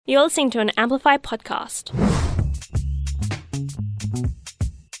You're listening to an Amplify podcast.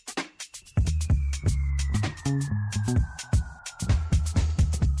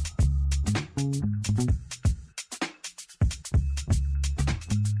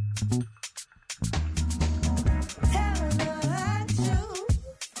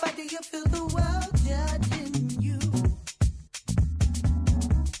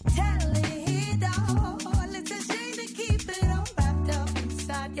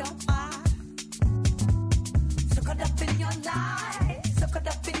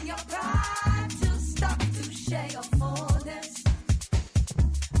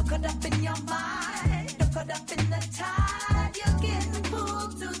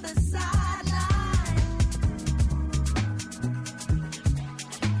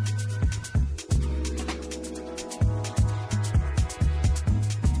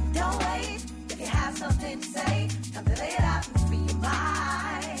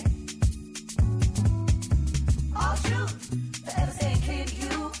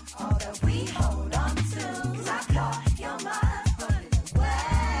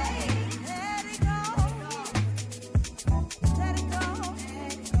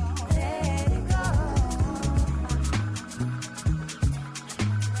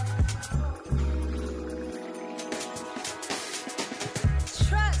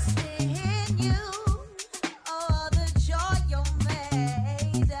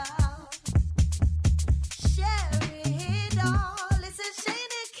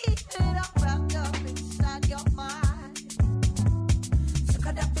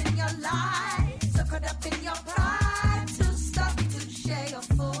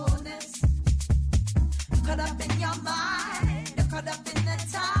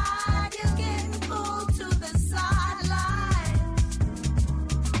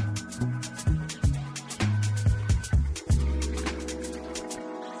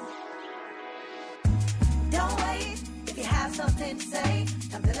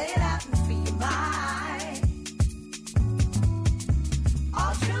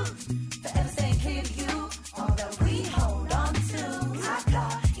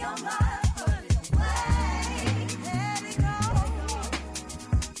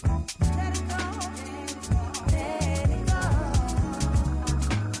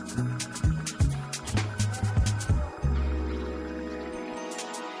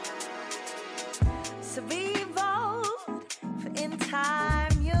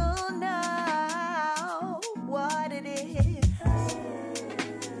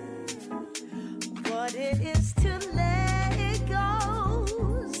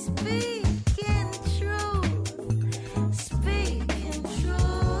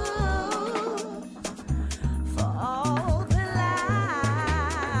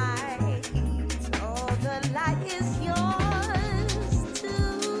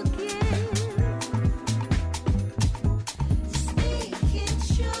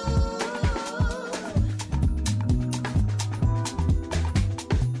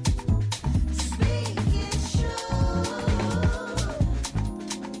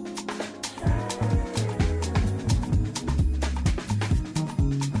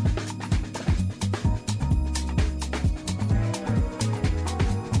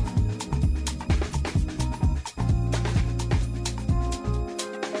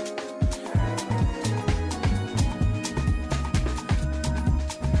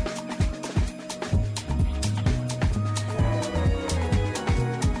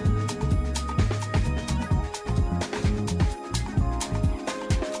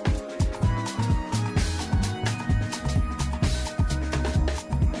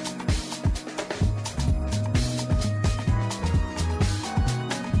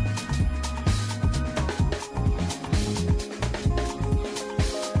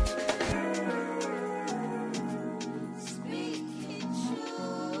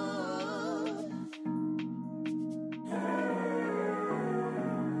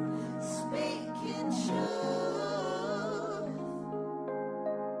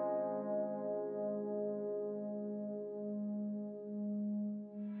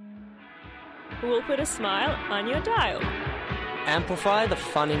 We'll put a smile on your dial. Amplify the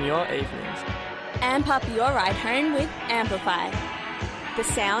fun in your evenings. Amp up your ride home with Amplify, the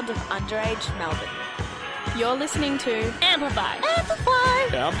sound of underage Melbourne. You're listening to Amplify.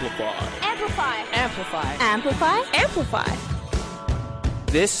 Amplify. Amplify. Amplify. Amplify. Amplify. Amplify.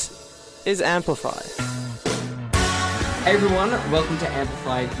 This is Amplify. Hey everyone, welcome to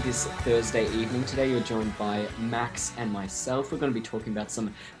Amplify this Thursday evening. Today you're joined by Max and myself. We're going to be talking about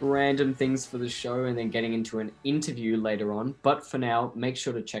some random things for the show and then getting into an interview later on. But for now, make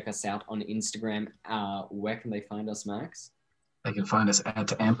sure to check us out on Instagram. Where can they find us, Max? They can find us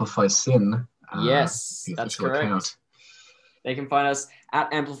at Amplify Sin. Yes, The that's official correct. account. They can find us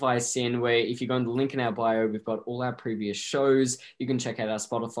at Amplify Sin, where if you go on the link in our bio, we've got all our previous shows. You can check out our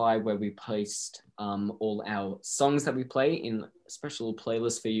Spotify, where we placed all our songs that we play in a special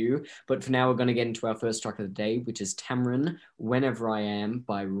playlist for you. But for now, we're going to get into our first track of the day, which is Tamarin, Whenever I Am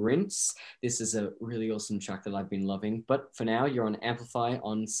by Rinse. This is a really awesome track that I've been loving. But for now, you're on Amplify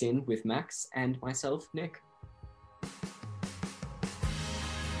on Sin with Max and myself, Nick.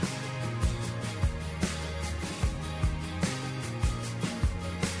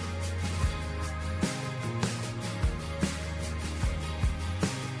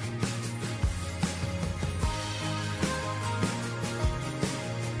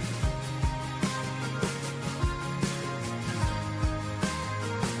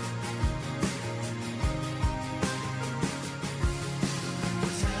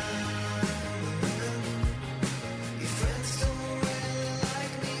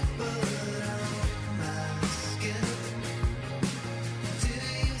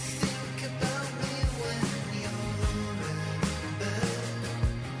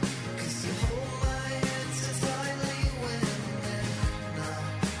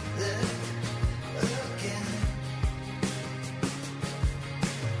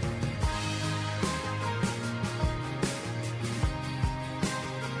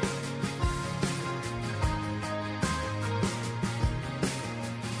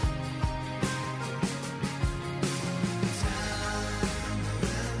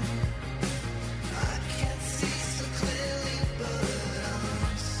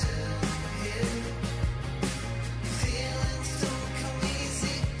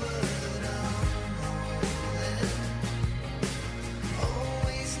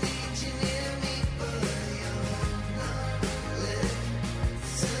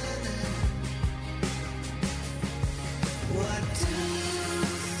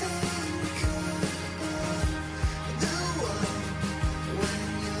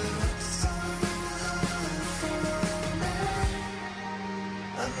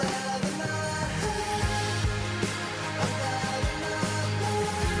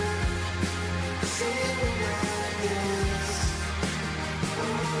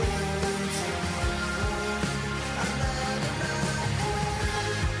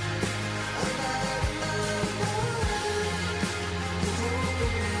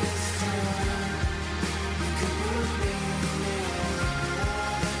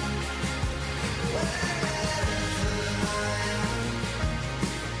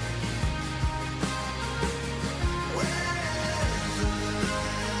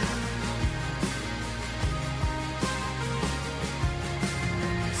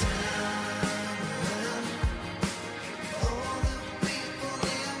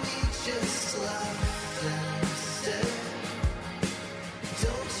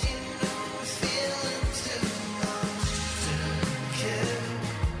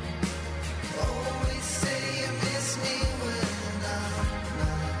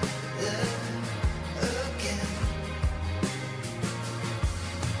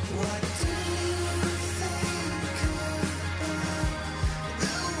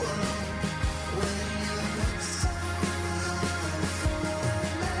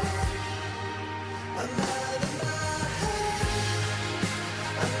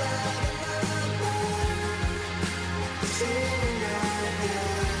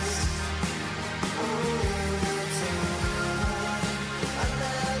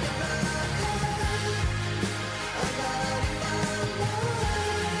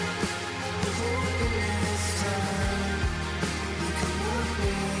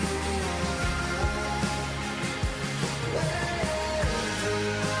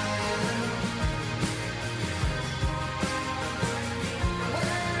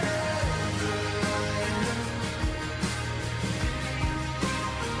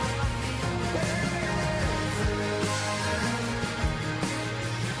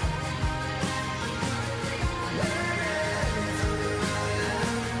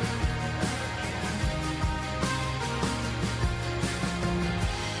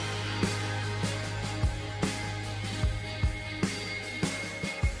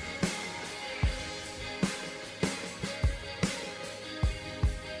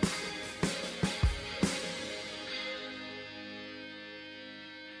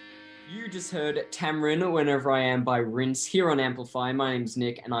 You just heard Tamarin, Whenever I Am by Rinse here on Amplify. My name's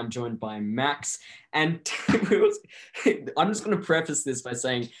Nick and I'm joined by Max. And I'm just going to preface this by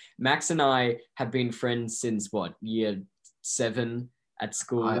saying Max and I have been friends since what, year 7 at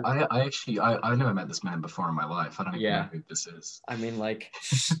school? I've never met this man before in my life. I don't even know who this is. I mean, like,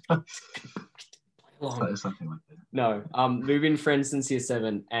 long. Something like that. No, we've been friends since year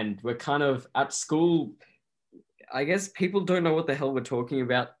 7, and we're kind of at school. I guess people don't know what the hell we're talking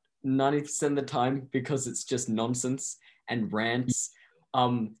about 90% of the time because it's just nonsense and rants.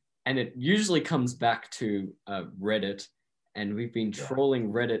 And it usually comes back to Reddit, and we've been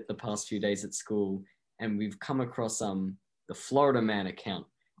trolling Reddit the past few days at school, and we've come across the Florida Man account,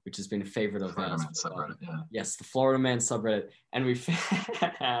 which has been a favorite of Florida ours. Man subreddit, yeah. Yes, the Florida Man subreddit, and we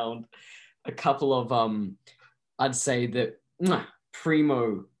found a couple of I'd say that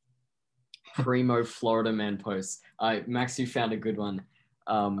primo Florida Man posts. Max, you found a good one.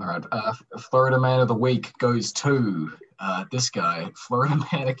 All right. Florida Man of the Week goes to this guy. Florida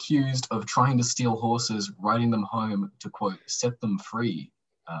Man accused of trying to steal horses, riding them home to, quote, set them free,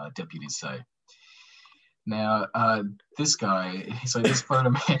 deputies say. Now, this guy, so this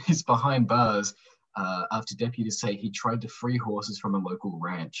Florida Man is behind bars after deputies say he tried to free horses from a local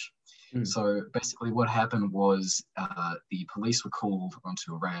ranch. So basically what happened was the police were called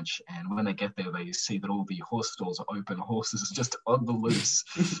onto a ranch, and when they get there, they see that all the horse stalls are open, horses are just on the loose,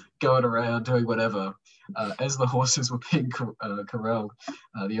 going around, doing whatever. As the horses were being corralled,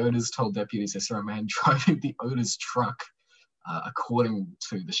 the owners told deputies they saw a man driving the owner's truck, according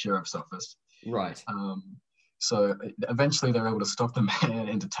to the sheriff's office. Right. So eventually they were able to stop the man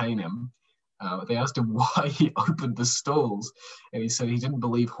and detain him. They asked him why he opened the stalls, and he said he didn't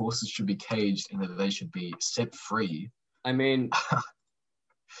believe horses should be caged and that they should be set free. I mean,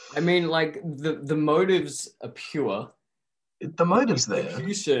 like the motives are pure. The motive's there.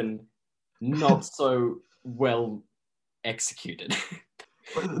 Execution, not so well executed.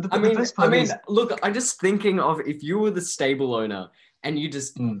 I mean, look, I'm just thinking of if you were the stable owner and you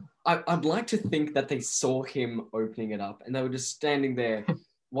just, I'd like to think that they saw him opening it up and they were just standing there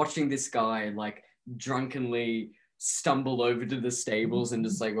watching this guy like drunkenly stumble over to the stables and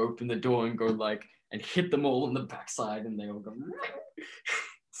just like open the door and go like, and hit them all on the backside and they all go.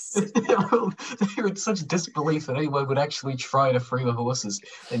 They're in such disbelief that anyone would actually try to free the horses.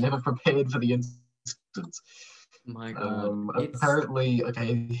 They never prepared for the instance. My God. Apparently,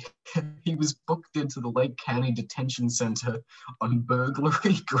 he was booked into the Lake County Detention Center on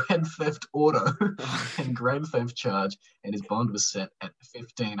burglary, grand theft auto, and grand theft charge, and his bond was set at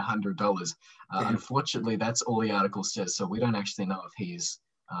 $1,500. Unfortunately, that's all the article says, so we don't actually know if he's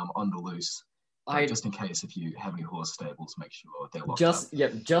on the loose. Just in case, if you have any horse stables, make sure they're locked up.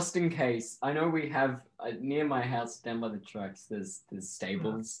 Just in case. I know we have near my house down by the tracks. There's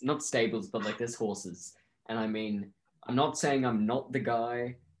stables, not stables, but like there's horses. And I mean, I'm not saying I'm not the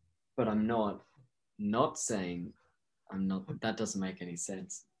guy, but I'm not saying I'm not. That doesn't make any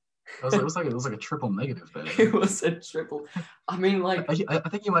sense. It was like a triple negative there. It was a triple. I mean, like I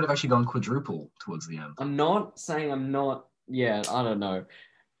think you might have actually gone quadruple towards the end. I'm not saying I'm not. Yeah, I don't know,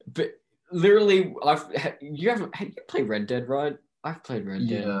 but literally, you play Red Dead, right? I've played Red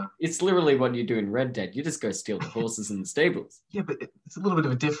Dead. Yeah. It's literally what you do in Red Dead. You just go steal the horses in the stables. Yeah, but it's a little bit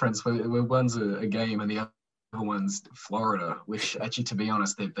of a difference where one's a game and the other one's Florida, which actually, to be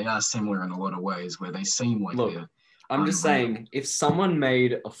honest, they are similar in a lot of ways where they seem like they're... I'm just saying, if someone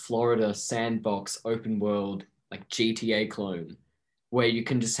made a Florida sandbox open world, like GTA clone, where you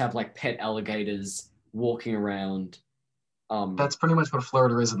can just have like pet alligators walking around... That's pretty much what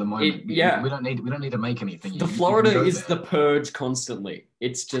Florida is at the moment. We don't need to make anything. Florida is the purge constantly.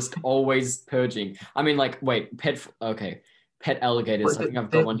 It's just always purging. I mean, like, wait, pet alligators. I think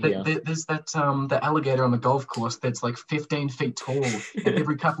I've got one here. There's that the alligator on the golf course that's like 15 feet tall, and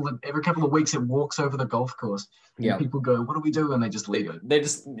every couple of weeks it walks over the golf course. And people go, "What do we do?" And they just leave it.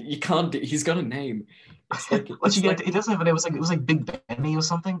 You can't. He's got a name. It's like, it doesn't have a name. It was like Big Benny or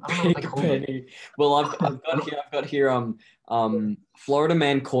something. I don't know what they call it. Well, I've got here. Florida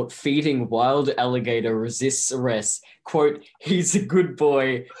man caught feeding wild alligator resists arrest. Quote: "He's a good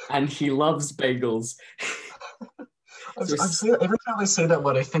boy and he loves bagels." Every time I say that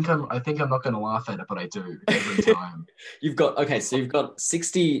word, I think I'm not going to laugh at it, but I do every time. You've got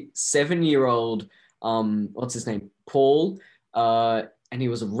 67-year-old what's his name, Paul, and he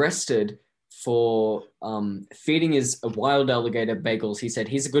was arrested for feeding a wild alligator bagels. He said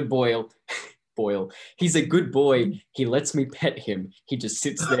he's a good boy. He's a good boy. He lets me pet him. He just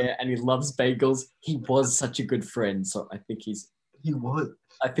sits there and he loves bagels. He was such a good friend, so I think he was.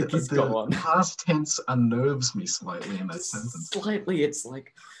 I think he's gone. Past tense unnerves me slightly in that sentence. Slightly, it's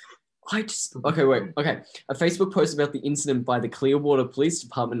like, Okay. A Facebook post about the incident by the Clearwater Police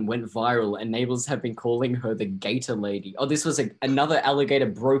Department went viral, and neighbors have been calling her the Gator Lady. Oh, this was another alligator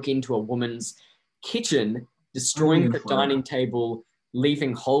broke into a woman's kitchen, destroying her dining table,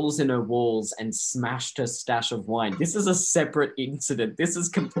 leaving holes in her walls and smashed her stash of wine. This is a separate incident. This is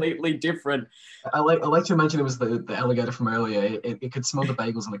completely different. I like to imagine it was the alligator from earlier. It could smell the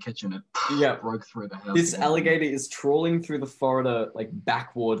bagels in the kitchen. It Yeah. broke through the house. This again. alligator is trawling through the Florida like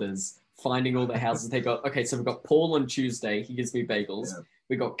backwaters, finding all the houses they got. Okay, so we've got Paul on Tuesday. He gives me bagels. Yeah.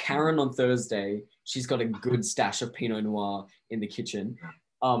 We got Karen on Thursday. She's got a good stash of Pinot Noir in the kitchen.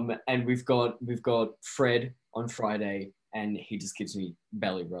 And we've got Fred on Friday, and he just gives me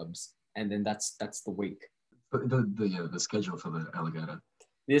belly rubs. And then that's the week. The schedule for the alligator.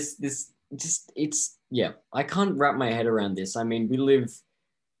 This just it's yeah. I can't wrap my head around this. I mean, we live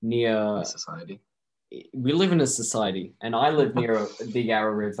near Society. we live in a society, and I live near the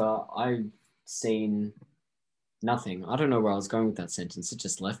Yarra River. I've seen nothing. I don't know where I was going with that sentence. It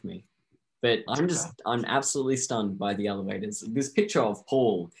just left me. But I'm absolutely stunned by the elevators. This picture of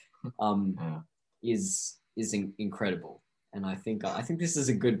Paul is incredible. And I think this is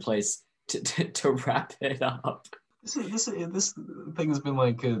a good place to wrap it up. This thing has been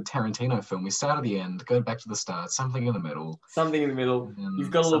like a Tarantino film. We start at the end, go back to the start, something in the middle. Something in the middle. And You've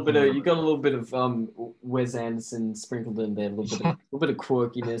got a little bit of Wes Anderson sprinkled in there, a little bit of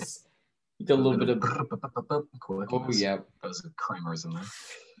quirkiness. You got a little bit of quirkiness. oh yeah, Those are Kramers in there.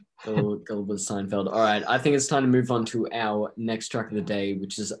 got a little bit of Seinfeld. All right, I think it's time to move on to our next track of the day,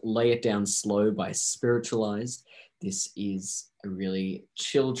 which is "Lay It Down Slow" by Spiritualized. This is a really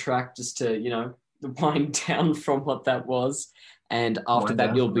chill track, just to wind down from what that was. And after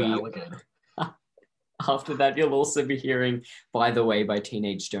that, you'll also be hearing "By the Way" by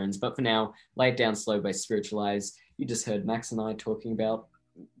Teenage Jones. But for now, "Lay It Down Slow" by Spiritualized. You just heard Max and I talking about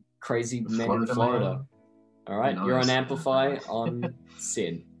crazy men in Florida. All right, Nice. you're on Amplify on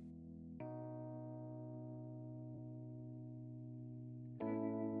Sin.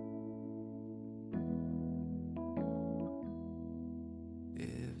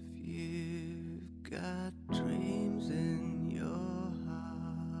 If you've got dreams in your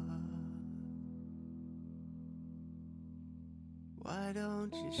heart, why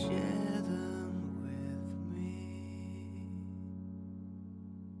don't you share them with me?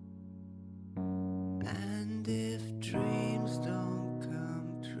 And if dreams don't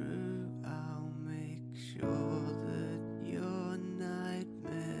come true, I'll make sure that your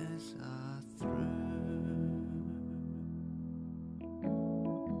nightmares are through.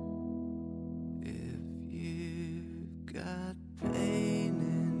 If you've got pain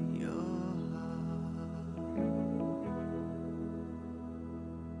in your heart,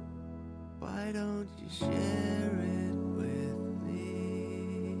 why don't you share it with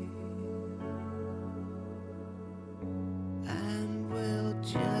me? And we'll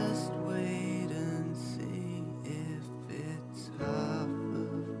just wait and see if it's half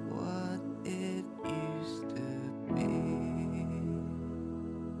of what it used to be.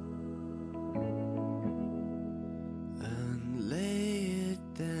 And lay it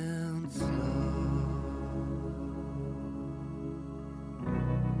down slow.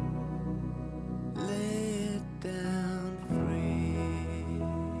 Lay it down free.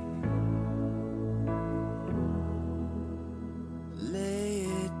 Lay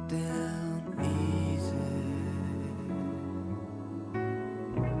it down easy.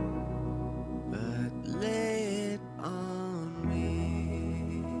 But lay it on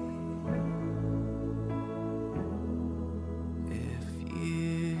me. If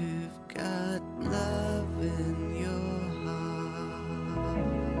you've got love in your heart,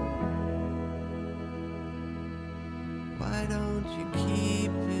 why don't you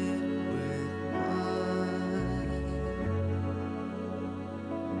keep it with mine?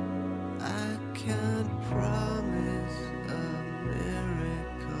 I can't promise a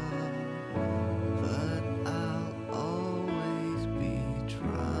miracle, but I'll always be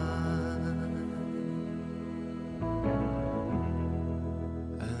trying.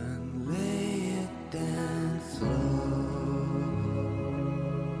 And lay it down slow.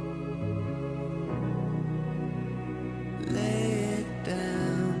 Lay it down.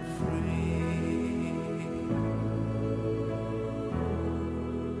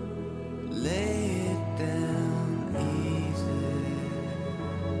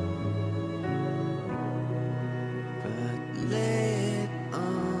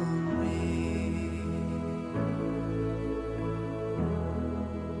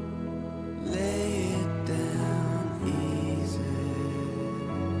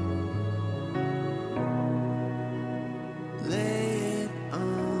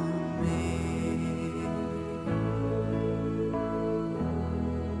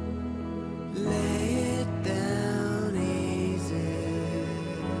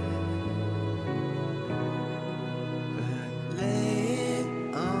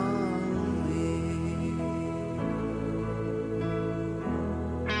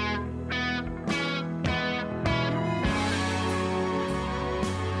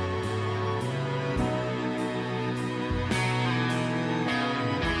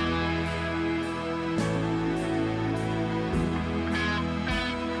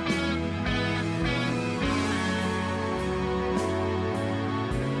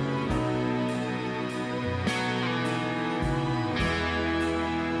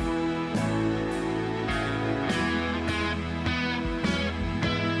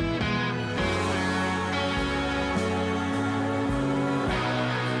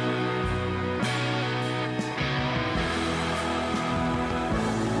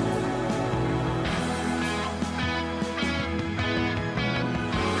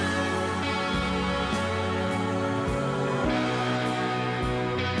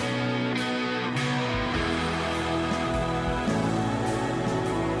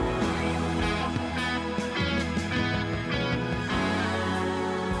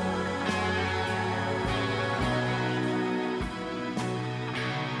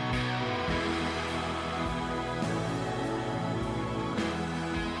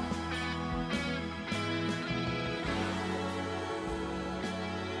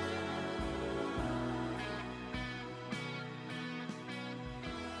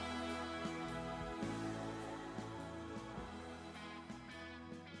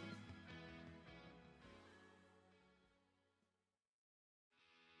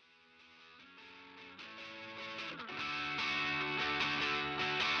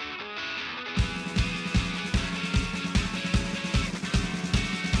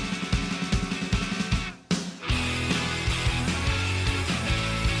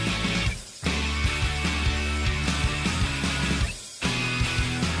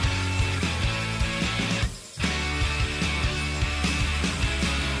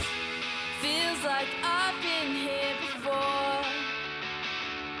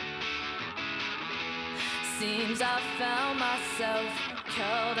 myself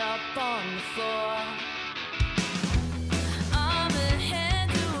curled up on the floor. I'm a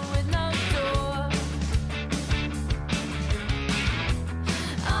handle with no door.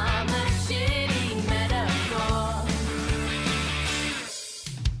 I'm a shitty metaphor.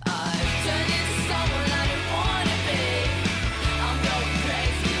 I've turned into someone I don't wanna be. I'm going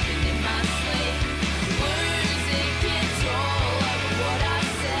crazy even in my sleep, losing control over what I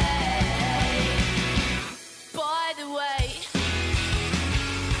say. By the way,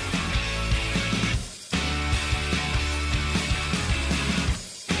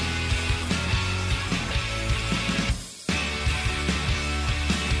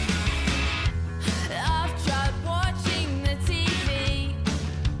 I've tried watching the TV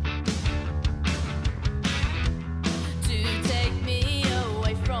to take me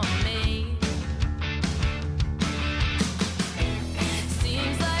away from me.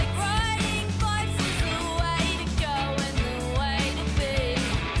 Seems like riding bikes is the way to go and the way to be,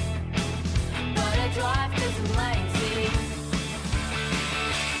 but I drive 'cause I'm lazy.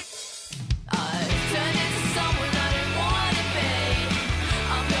 I've turned into someone I don't wanna be.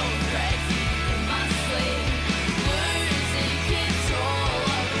 I'm going crazy in my sleep, losing control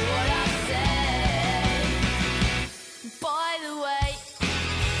over what I say. By the way,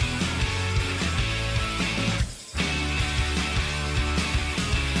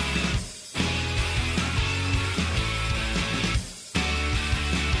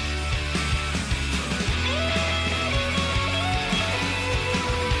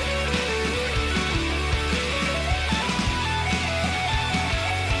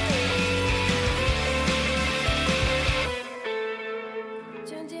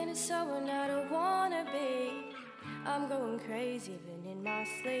 turned into someone I don't wanna be. I'm going crazy even in my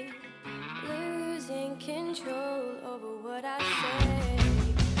sleep, losing control over what I say.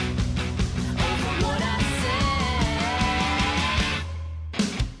 Over what I say.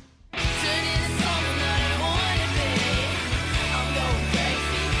 Turn into someone I don't wanna be. I'm going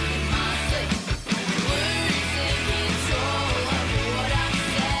crazy even in my sleep, losing control over what I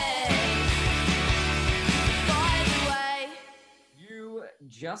say. By the way. You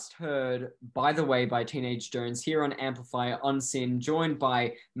just heard By the Way by Teenage Jones here on Amplify on Sin, joined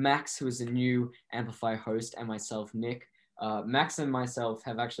by Max, who is a new Amplify host, and myself, Nick. Max and myself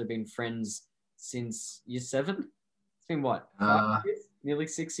have actually been friends since year 7. It's been what, 5 years? Nearly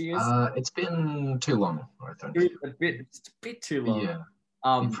 6 years? It's been too long, I think. It's a bit too long. Yeah,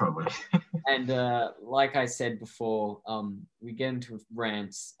 probably. And like I said before, we get into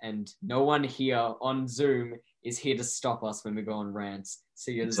rants, and no one here on Zoom is here to stop us when we go on rants. So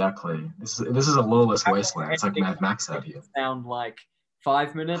you're just Exactly. This is a lawless wasteland. It's like Mad Max out here. sound like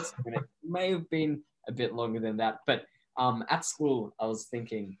 5 minutes, and it may have been a bit longer than that. But at school, I was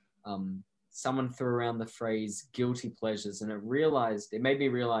thinking, someone threw around the phrase guilty pleasures, and it made me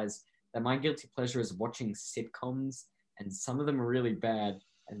realize that my guilty pleasure is watching sitcoms, and some of them are really bad,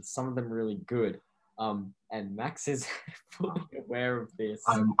 and some of them are really good. And Max is fully aware of this.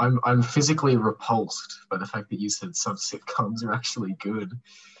 I'm physically repulsed by the fact that you said some sitcoms are actually good.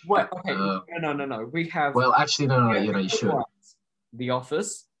 What? Okay, no. We have. Well, actually, no, you should. The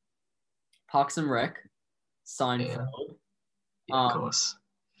Office, Parks and Rec, Seinfeld, Yeah, of course.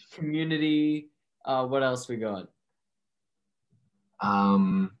 Community. What else we got?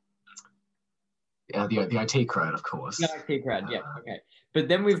 Yeah, the IT crowd, of course. The IT crowd. Yeah. Okay. But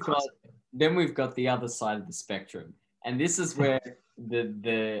then we've got the other side of the spectrum, and this is where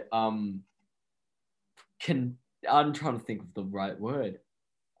I'm trying to think of the right word.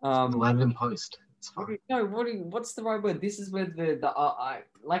 Landed in post. It's fine. No, what's the right word? This is where the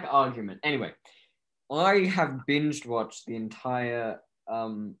like argument. Anyway, I have binged watched the entire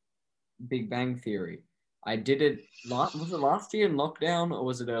Big Bang Theory. I did it was it last year in lockdown, or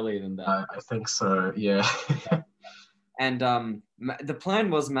was it earlier than that? I think so. Yeah. And the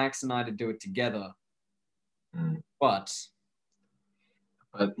plan was Max and I to do it together, but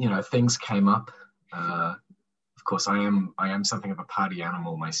things came up. Of course, I am something of a party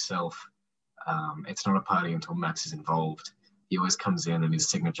animal myself. It's not a party until Max is involved. He always comes in his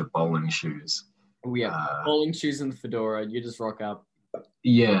signature bowling shoes. we have bowling shoes and the fedora. You just rock up.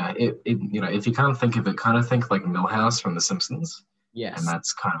 Yeah, if you can't think of it, kind of think like Milhouse from The Simpsons. Yes. And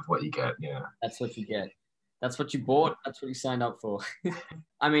that's kind of what you get, yeah. That's what you get. That's what you bought. That's what you signed up for.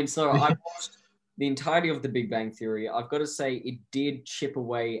 I mean, so I watched the entirety of The Big Bang Theory. I've got to say it did chip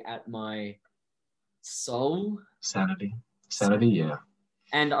away at my soul. Sanity, yeah.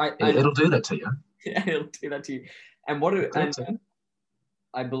 And it'll do that to you. Yeah, it'll do that to you. And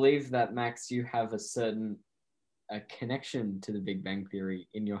I believe that, Max, you have a certain a connection to the Big Bang Theory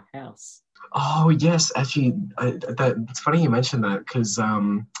in your house? Oh yes, actually, it's funny you mentioned that because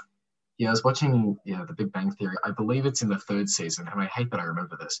yeah, I was watching the Big Bang Theory. I believe it's in the third season, and I hate that I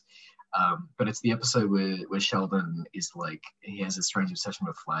remember this. But it's the episode where Sheldon is like he has a strange obsession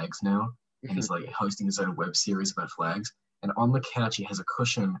with flags now, and he's like hosting his own web series about flags. And on the couch, he has a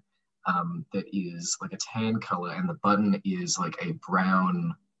cushion that is like a tan color, and the button is like a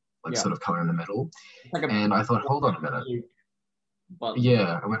brown, sort of color in the middle. Like and I thought, hold on a minute. Button.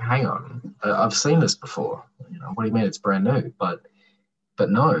 Yeah, I went, hang on. I've seen this before. What do you mean it's brand new? But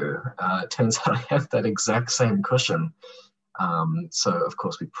no, it turns out I have that exact same cushion. So of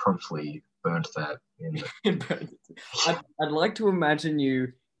course we promptly burnt that in. I'd like to imagine you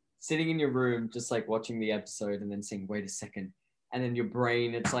sitting in your room, just like watching the episode, and then saying, "Wait a second," and then your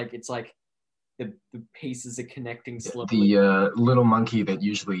brain, it's like the pieces are connecting slowly. The little monkey that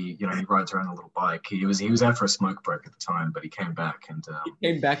usually he rides around a little bike. He was out for a smoke break at the time, but he came back and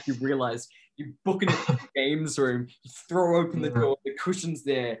You realize you book it in the games room, you throw open the door, the cushion's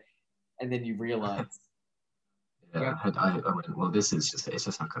there, and then you realize. Yeah, I went, well, it's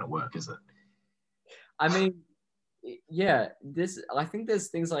just not going to work, is it? I mean, yeah, I think there's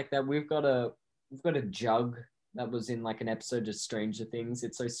things like that. We've got a jug that was in like an episode of Stranger Things.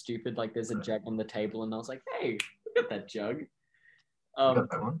 It's so stupid. Like there's a jug on the table, and I was like, hey, look at that jug. Got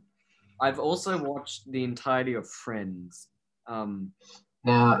that one. I've also watched the entirety of Friends.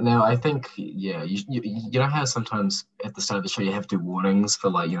 Now I think you know how sometimes at the start of the show you have to do warnings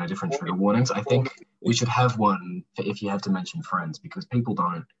for different trigger warnings. I think we should have one for if you have to mention Friends, because people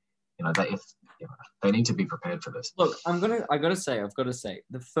don't, they need to be prepared for this. Look, I've got to say,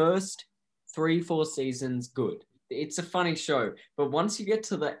 the first 3-4 seasons, good. It's a funny show, but once you get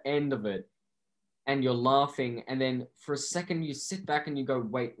to the end of it and you're laughing, and then for a second you sit back and you go,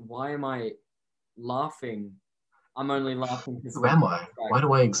 wait, why am I laughing? I'm only laughing because who am I? Why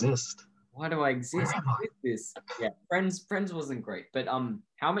do I exist? Why do I exist? Where am I? With this? Yeah, Friends wasn't great, but How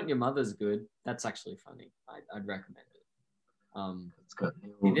I Met Your Mother's good. That's actually funny. I'd recommend it. It's got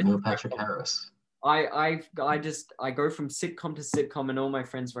Neil Patrick Harris. I go from sitcom to sitcom, and all my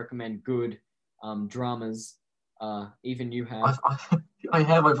friends recommend good dramas. Even you have.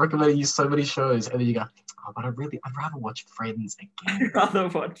 I've recommended you so many shows, and then you go, oh, but I'd rather watch Friends again. I'd rather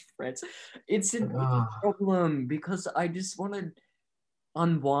watch Friends. It's a problem because I just want to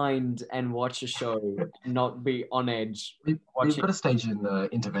unwind and watch a show and not be on edge. We've got a stage in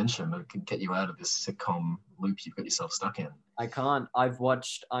intervention that can get you out of this sitcom loop you've got yourself stuck in. I can't.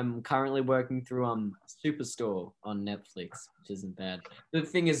 I'm currently working through Superstore on Netflix, which isn't bad. The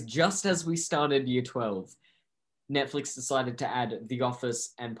thing is, just as we started year 12, Netflix decided to add The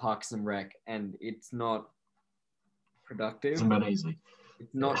Office and Parks and Rec, and it's not productive. It's not easy.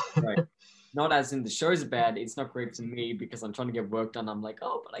 It's not great. Not as in the shows are bad. It's not great for me because I'm trying to get work done. I'm like,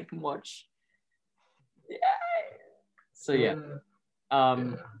 oh, but I can watch. Yeah. So yeah.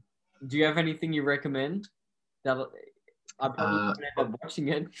 Do you have anything you recommend? That I'm probably end up watching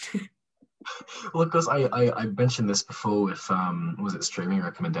it. Well, of course, I mentioned this before with was it streaming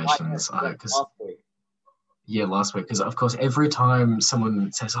recommendations? Last week, because of course every time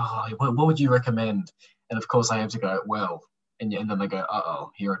someone says, "Oh, what would you recommend?" and of course I have to go, "Well," and then they go,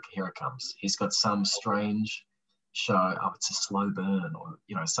 "Uh-oh, here it comes. He's got some strange show. Oh, it's a slow burn, or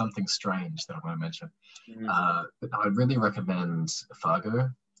something strange that I'm going to mention." Mm-hmm. But I really recommend Fargo,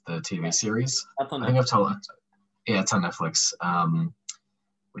 the TV series. That's on I think I've told it. Yeah, it's on Netflix.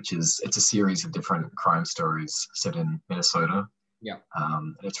 It's a series of different crime stories set in Minnesota. Yeah.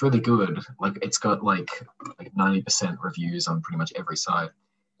 And it's really good. Like it's got like 90% reviews on pretty much every site.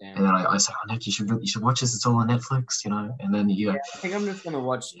 Damn. And then I say, oh, Nick, you should watch this. It's all on Netflix, And then you go. I think I'm just gonna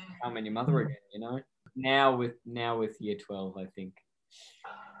watch How I Met Your Mother again. Now with year 12, I think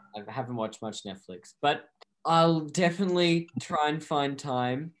I haven't watched much Netflix, but I'll definitely try and find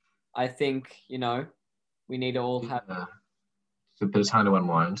time. I think we need to all have. A bit of time to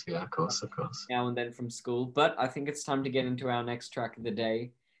unwind, yeah, of course. Now and then from school, but I think it's time to get into our next track of the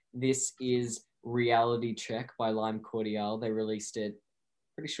day. This is Reality Check by Lime Cordiale. They released it,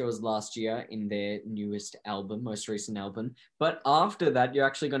 pretty sure it was last year, in their most recent album. But after that, you're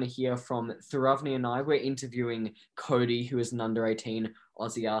actually going to hear from Thuravni and I. We're interviewing Cody, who is an under 18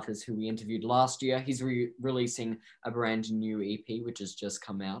 Aussie artist who we interviewed last year. He's releasing a brand new EP, which has just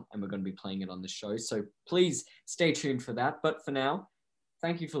come out, and we're going to be playing it on the show. So please stay tuned for that. But for now,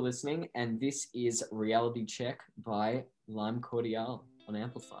 thank you for listening. And this is Reality Check by Lime Cordiale on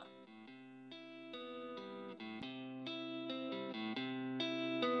Amplify.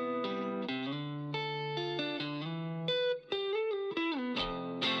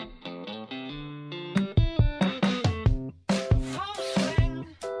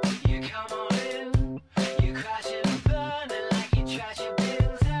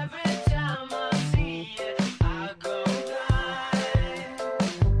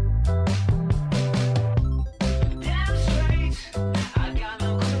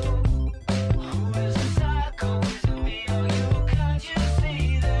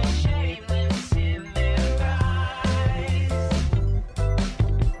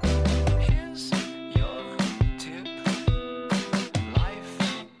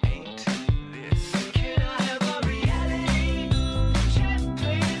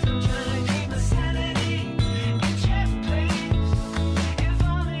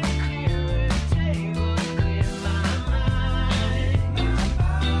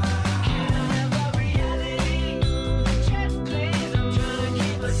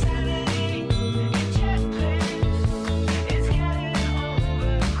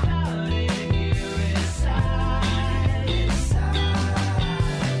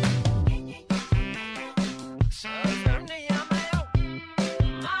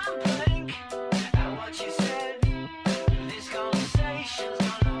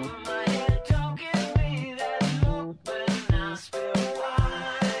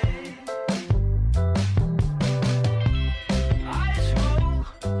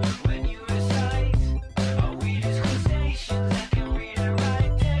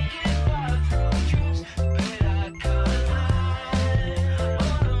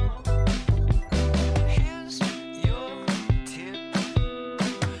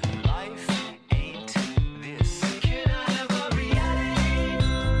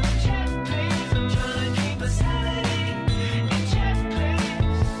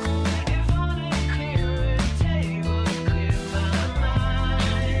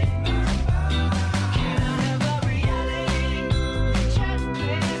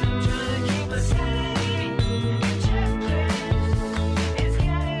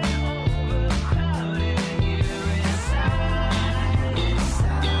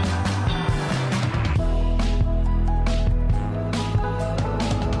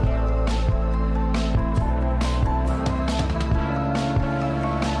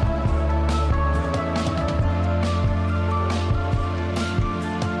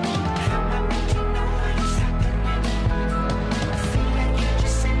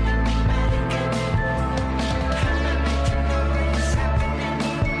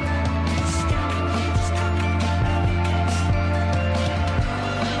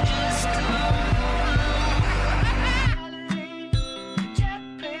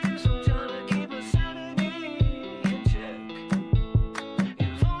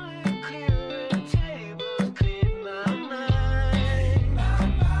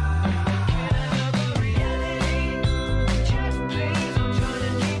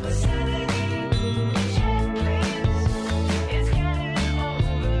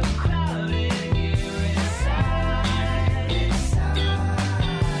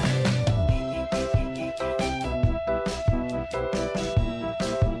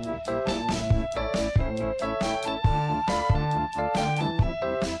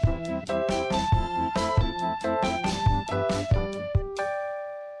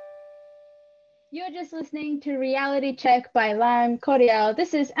 You're just listening to Reality Check by Lime Cordial.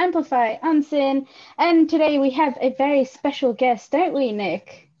 This is Amplify Unseen, and today we have a very special guest, don't we,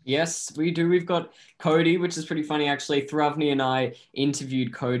 Nick? Yes, we do. We've got Cody, which is pretty funny actually. Thravni and I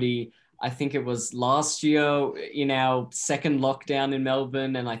interviewed Cody, I think it was last year in our second lockdown in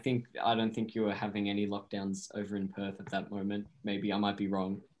Melbourne, and I don't think you were having any lockdowns over in Perth at that moment. Maybe I might be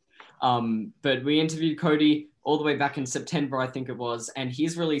wrong. But we interviewed Cody all the way back in September, I think it was, and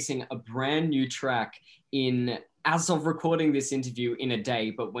he's releasing a brand new track as of recording this interview in a day,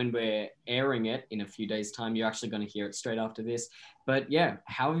 but when we're airing it in a few days' time, you're actually going to hear it straight after this. But yeah,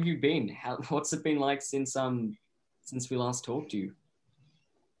 how have you been? What's it been like since we last talked to you?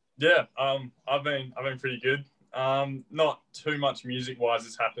 Yeah, I've been pretty good. Not too much music-wise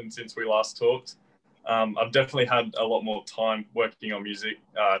has happened since we last talked. I've definitely had a lot more time working on music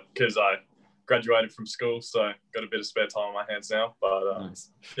because I graduated from school, so got a bit of spare time on my hands now. But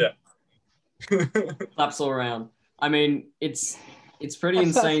Nice. Yeah. Claps all around. I mean, it's pretty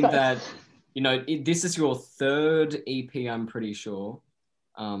insane that, you know, this is your third EP, I'm pretty sure.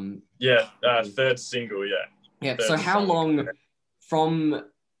 Third single, yeah. Yeah. Third So how song. long from,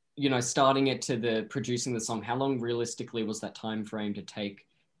 you know, starting it to the producing the song, how long realistically was that time frame to take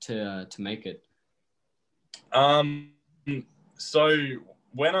to make it? So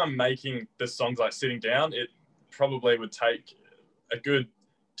when I'm making the songs, like sitting down, it probably would take a good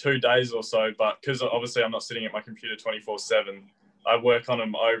 2 days or so, but because obviously I'm not sitting at my computer 24/7, I work on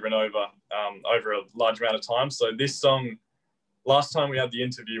them over and over a large amount of time. So this song, last time we had the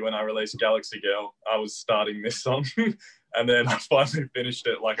interview when I released Galaxy Girl, I was starting this song and then I finally finished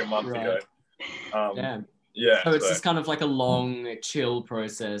it like a month ago. Damn. Yeah. So it's just kind of like a long chill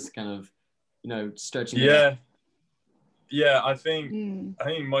process, kind of, you know, stretching it Yeah. out. Yeah, I think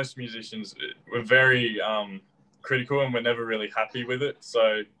most musicians were very critical and we're never really happy with it.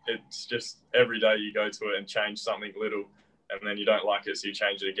 So it's just every day you go to it and change something little and then you don't like it, so you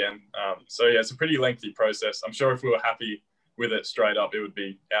change it again. So yeah, it's a pretty lengthy process. I'm sure if we were happy with it straight up, it would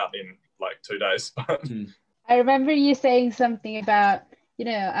be out in like 2 days. I remember you saying something about, you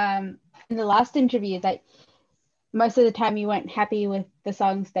know, in the last interview that most of the time you weren't happy with the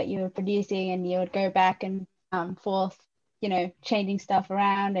songs that you were producing and you would go back and forth, you know, changing stuff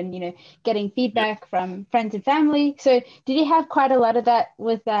around and, you know, getting feedback from friends and family. So did you have quite a lot of that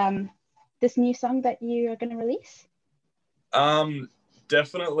with this new song that you are going to release?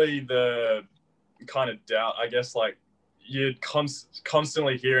 Definitely the kind of doubt, I guess, like you're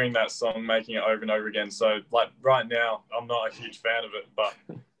constantly hearing that song, making it over and over again. So like right now, I'm not a huge fan of it, but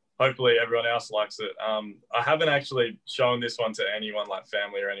hopefully everyone else likes it. I haven't actually shown this one to anyone, like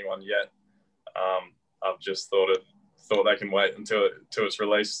family or anyone yet. I've just thought they can wait until it's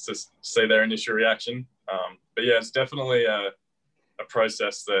released to see their initial reaction. But yeah, it's definitely a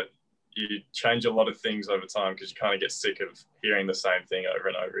process that you change a lot of things over time because you kind of get sick of hearing the same thing over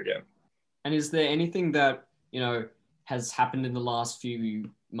and over again. And is there anything that, you know, has happened in the last few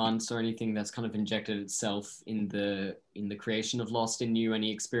months or anything that's kind of injected itself in the creation of Lost in you?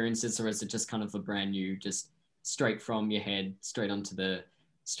 Any experiences, or is it just kind of a brand new, just straight from your head, straight onto the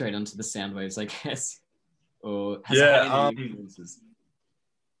sound waves, I guess? Or has it had any influences?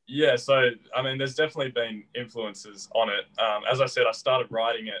 Yeah, so I mean, there's definitely been influences on it. As I said, I started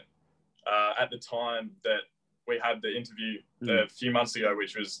writing it at the time that we had the interview a few months ago,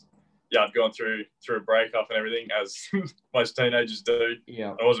 which was, I'd gone through a breakup and everything, as most teenagers do.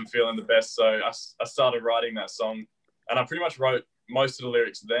 Yeah, I wasn't feeling the best, so I started writing that song, and I pretty much wrote most of the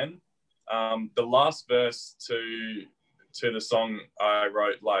lyrics then. The last verse to the song I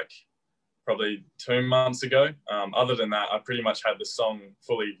wrote like probably 2 months ago. Other than that, I pretty much had the song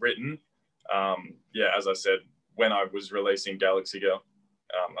fully written. As I said, when I was releasing Galaxy Girl,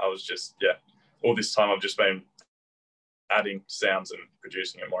 I was just, all this time I've just been adding sounds and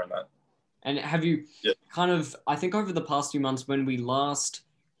producing it more in that. And have you kind of, I think over the past few months when we last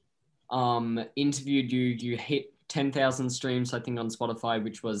interviewed you, you hit 10,000 streams, I think, on Spotify,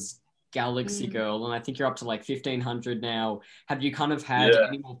 which was Galaxy Girl, and I think you're up to like 1,500 now. Have you kind of had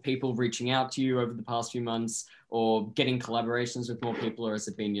any more people reaching out to you over the past few months, or getting collaborations with more people, or has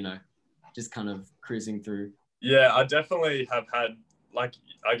it been, you know, just kind of cruising through? Yeah, I definitely have had, like,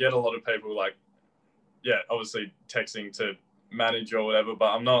 I get a lot of people like, obviously texting to manage or whatever, but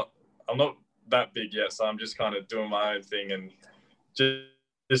I'm not that big yet, so I'm just kind of doing my own thing, and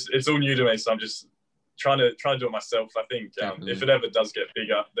just it's all new to me, so I'm just trying to do it myself. I think if it ever does get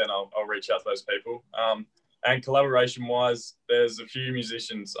bigger, then I'll reach out to those people. And collaboration wise, there's a few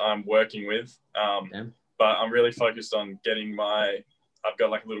musicians I'm working with, but I'm really focused on getting I've got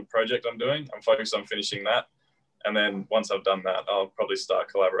like a little project I'm doing. I'm focused on finishing that, and then once I've done that, I'll probably start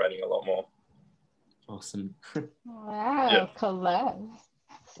collaborating a lot more. Awesome. Wow, Yeah. collabs.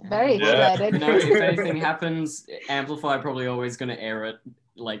 Very Yeah. excited. You know, if anything happens, Amplify probably always going to air it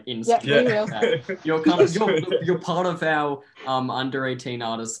like in Yep, we will. You're kind of you're part of our under 18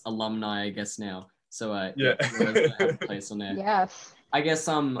 artists alumni, I guess now. So Yeah. you're always gonna have a place on there. Yes. I guess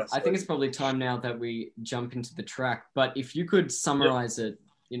I That's think it's probably time now that we jump into the track. But if you could summarize it,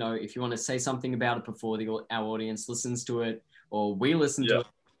 you know, if you want to say something about it before our audience listens to it or we listen to it,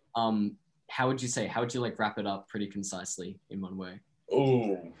 how would you say? How would you like wrap it up pretty concisely in one way?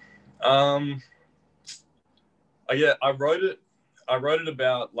 Ooh. Yeah, I wrote it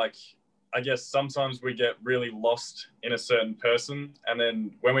about, like, I guess sometimes we get really lost in a certain person, and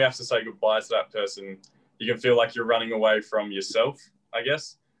then when we have to say goodbye to that person, you can feel like you're running away from yourself, I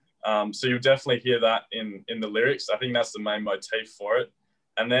guess. So you'll definitely hear that in the lyrics. I think that's the main motif for it.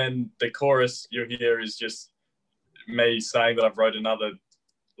 And then the chorus you'll hear is just me saying that I've wrote another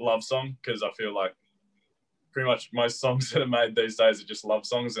love song, because I feel like pretty much most songs that are made these days are just love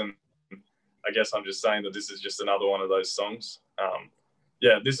songs, and I guess I'm just saying that this is just another one of those songs.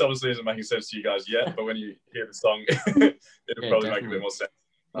 Yeah, this obviously isn't making sense to you guys yet, but when you hear the song, it'll probably make a bit more sense.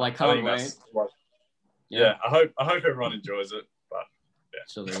 Well, I can't wait. Yeah, I hope everyone enjoys it. But yeah,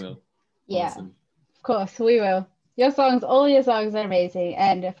 sure they will. Yeah, Awesome. of course we will. All your songs are amazing,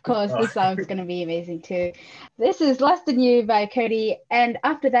 and of course this song's going to be amazing too. This is Lost in You by Cody, and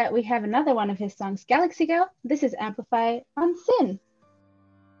after that we have another one of his songs, Galaxy Girl. This is Amplify on Sin.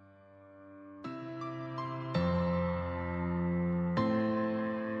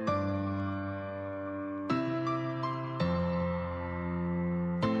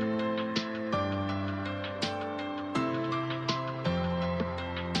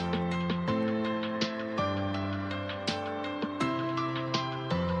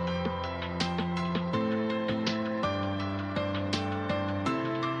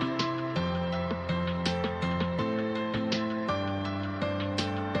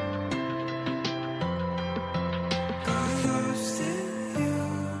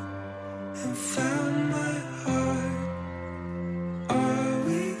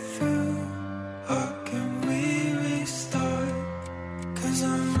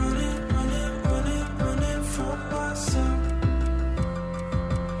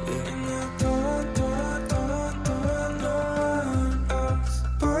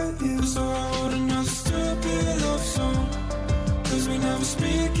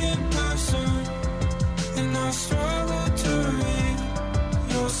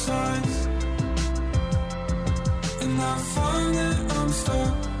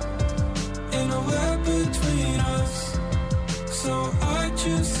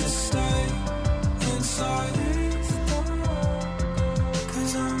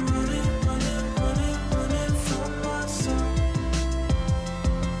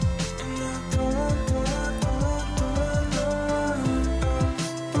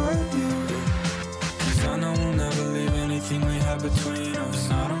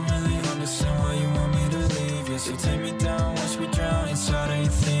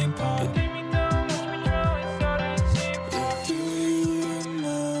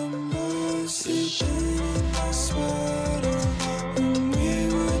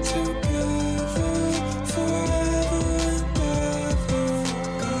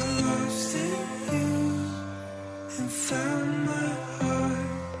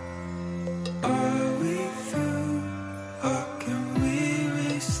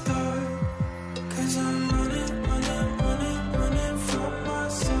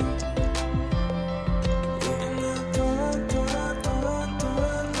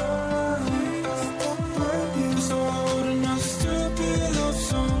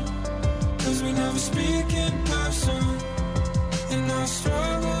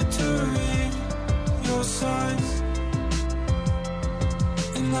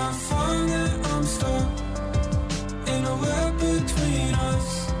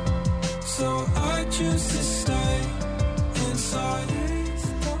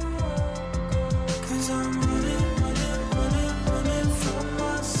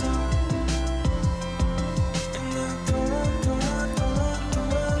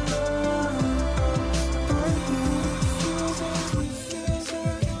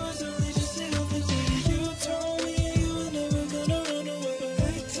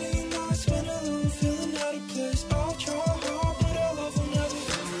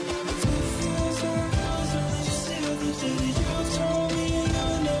 Told me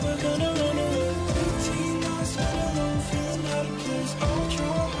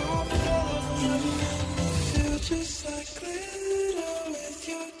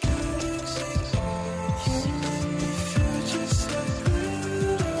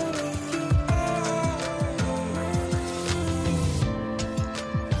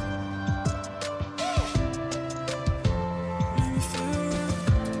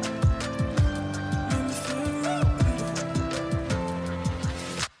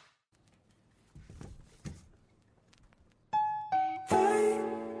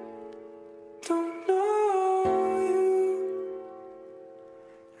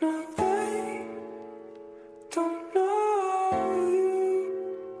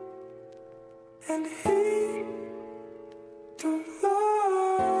And he don't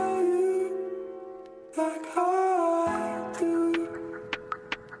love you like I do.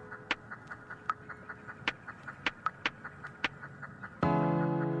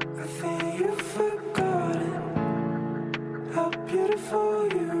 I think you've forgotten how beautiful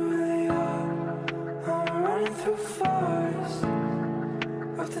you really are. I'm running through forests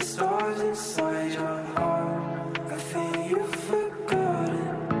of the stars inside your heart. I think you've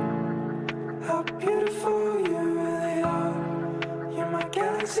forgotten how beautiful you really are. You're my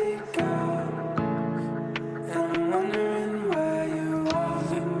galaxy girl, and I'm wondering where you are.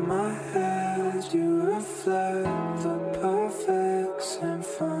 In my head, you reflect the perfect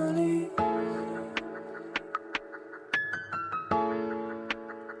symphony.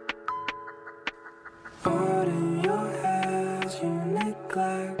 But in your head, you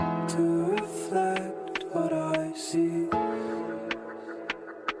neglect to reflect what I see.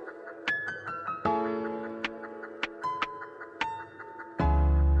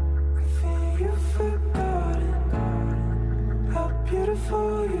 I think you've forgotten how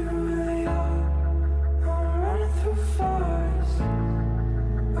beautiful you really are. I'm running through forests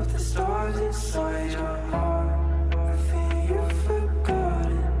of the stars inside your heart. I think you've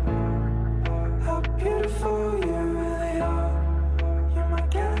forgotten how beautiful you really are. You're my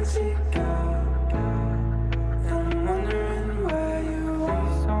galaxy girl, and I'm wondering where you are.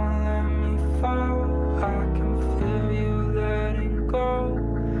 Please don't let me fall. I can feel you letting go.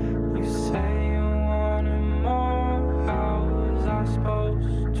 You say you wanted more. How was I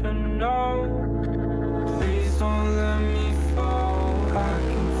supposed to know? Please don't let me fall. I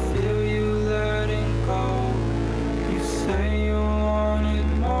can feel you letting go. You say you wanted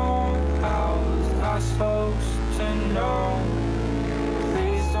more. How was I supposed to know?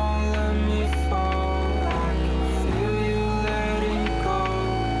 Please don't let me fall. I can feel you letting go.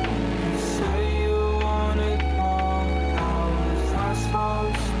 You say you wanted more. How was I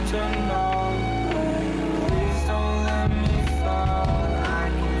supposed to know? Please don't let me fall. I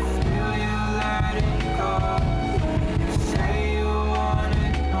can feel you letting go. You say you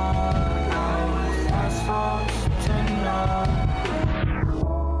wanted more. How was I supposed to know?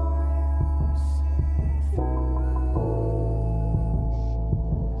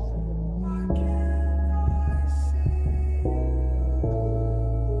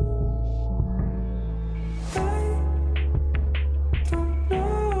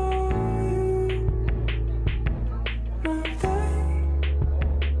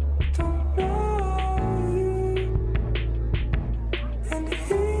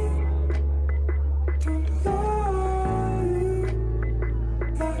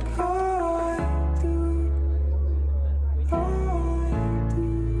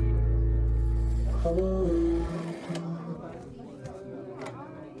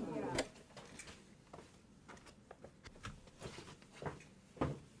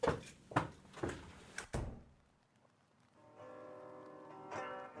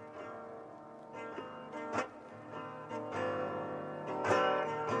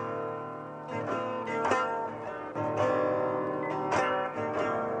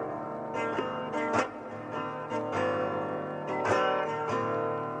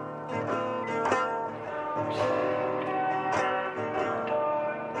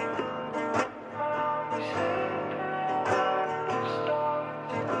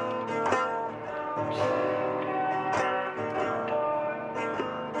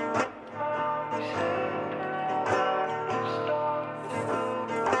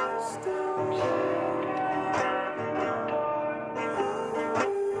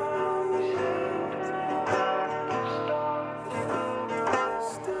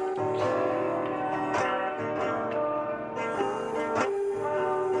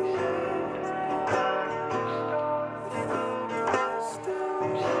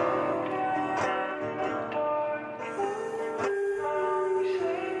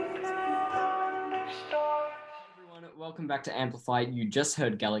 Welcome back to Amplify. You just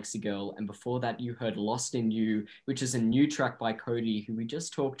heard Galaxy Girl, and before that you heard Lost in You, which is a new track by Cody, who we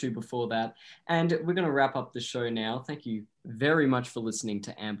just talked to before that. And we're going to wrap up the show now. Thank you very much for listening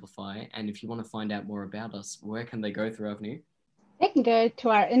to Amplify. And if you want to find out more about us, where can they go through, Avni? They can go to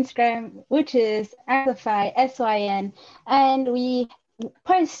our Instagram, which is Amplify SYN, and we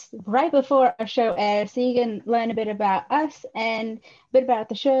post right before our show airs, so you can learn a bit about us and a bit about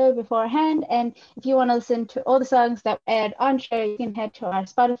the show beforehand. And if you want to listen to all the songs that aired on show, you can head to our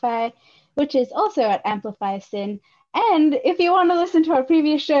Spotify, which is also at Amplify SYN. And if you want to listen to our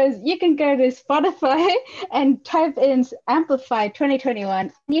previous shows, you can go to Spotify and type in Amplify 2021.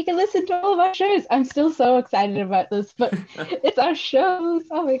 And you can listen to all of our shows. I'm still so excited about this, but it's our shows.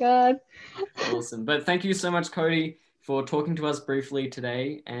 Oh my God. Awesome. But thank you so much, Cody, for talking to us briefly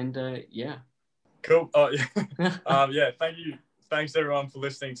today. And yeah. Cool. Oh, yeah. Yeah, thank you. Thanks everyone for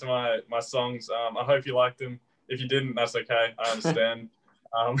listening to my songs. I hope you liked them. If you didn't, that's okay. I understand.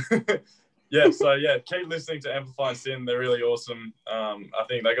 Yeah, so yeah, keep listening to Amplify and Sin. They're really awesome. I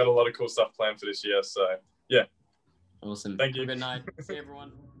think they got a lot of cool stuff planned for this year. So yeah. Awesome. Thank you. Good night. See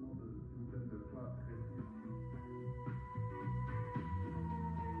everyone.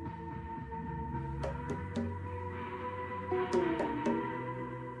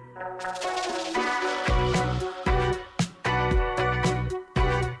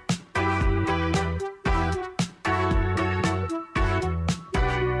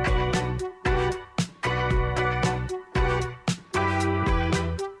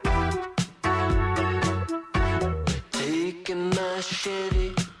 Taking my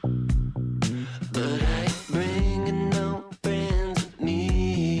Chevy, but I ain't bringing no friends with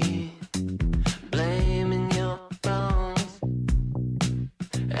me. Blaming your wrongs,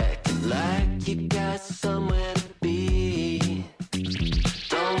 acting like you got somewhere to be.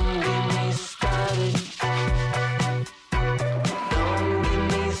 Don't get me started. Don't get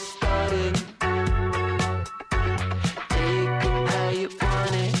me started. Take it how you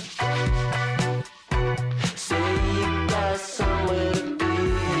want it. Say you got somewhere to be.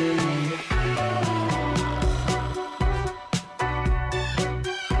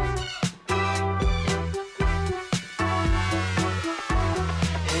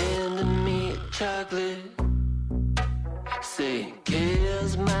 Handing me a chocolate. Say,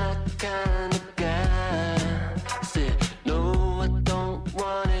 here's my kind of guy. Said, no, I don't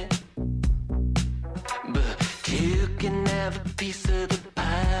want it, but you can have a piece of the